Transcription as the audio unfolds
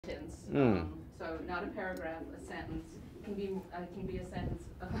So not a paragraph, a sentence. It can be a sentence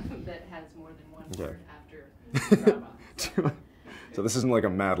that has more than one word after drama. So this isn't like a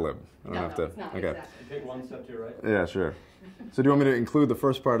Mad Lib. No, it's not. Okay. Exactly. Take one step to your right. Yeah, sure. So do you want me to include the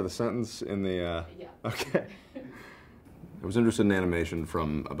first part of the sentence in the? Yeah. Okay. I was interested in animation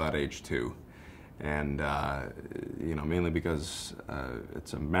from about age 2, and you know, mainly because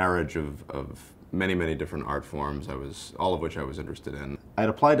it's a marriage of many, many different art forms. All of which I was interested in. I had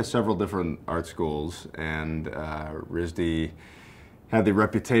applied to several different art schools, and RISD had the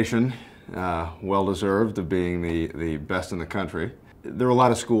reputation, well-deserved, of being the best in the country. There were a lot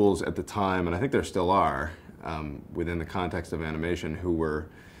of schools at the time, and I think there still are, within the context of animation, who were,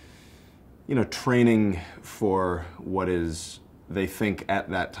 you know, training for what they think at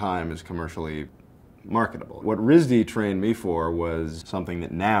that time is commercially marketable. What RISD trained me for was something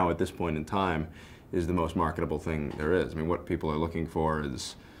that now, at this point in time, is the most marketable thing there is. I mean, what people are looking for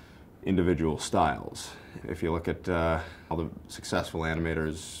is individual styles. If you look at all the successful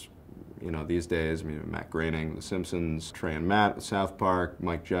animators, you know, these days, I mean, Matt Groening, The Simpsons, Trey and Matt, South Park,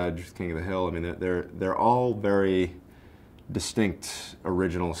 Mike Judge, King of the Hill, I mean, they're all very distinct,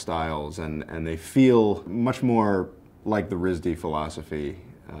 original styles, and they feel much more like the RISD philosophy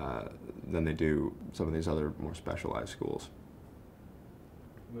than they do some of these other more specialized schools.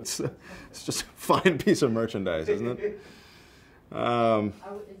 It's just a fine piece of merchandise, isn't it?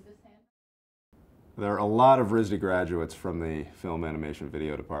 There are a lot of RISD graduates from the film, animation,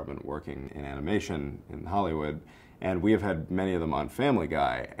 video department working in animation in Hollywood, and we have had many of them on Family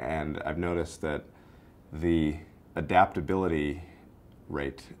Guy, and I've noticed that the adaptability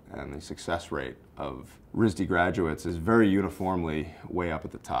rate and the success rate of RISD graduates is very uniformly way up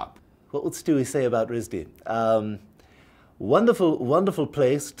at the top. What would Stewie say about RISD? Wonderful, wonderful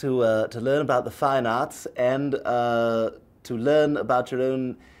place to learn about the fine arts and to learn about your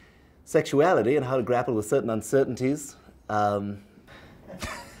own sexuality and how to grapple with certain uncertainties.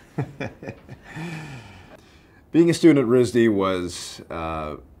 Being a student at RISD was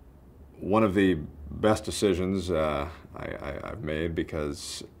one of the best decisions I've made,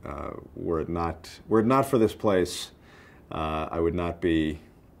 because were it not for this place, I would not be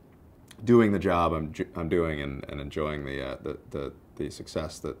doing the job I'm doing and enjoying the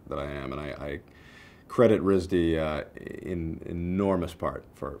success that I am, and I credit RISD in enormous part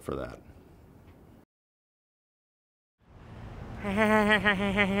for that.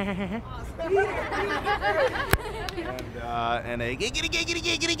 And a giggity giggity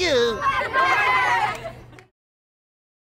giggity goo.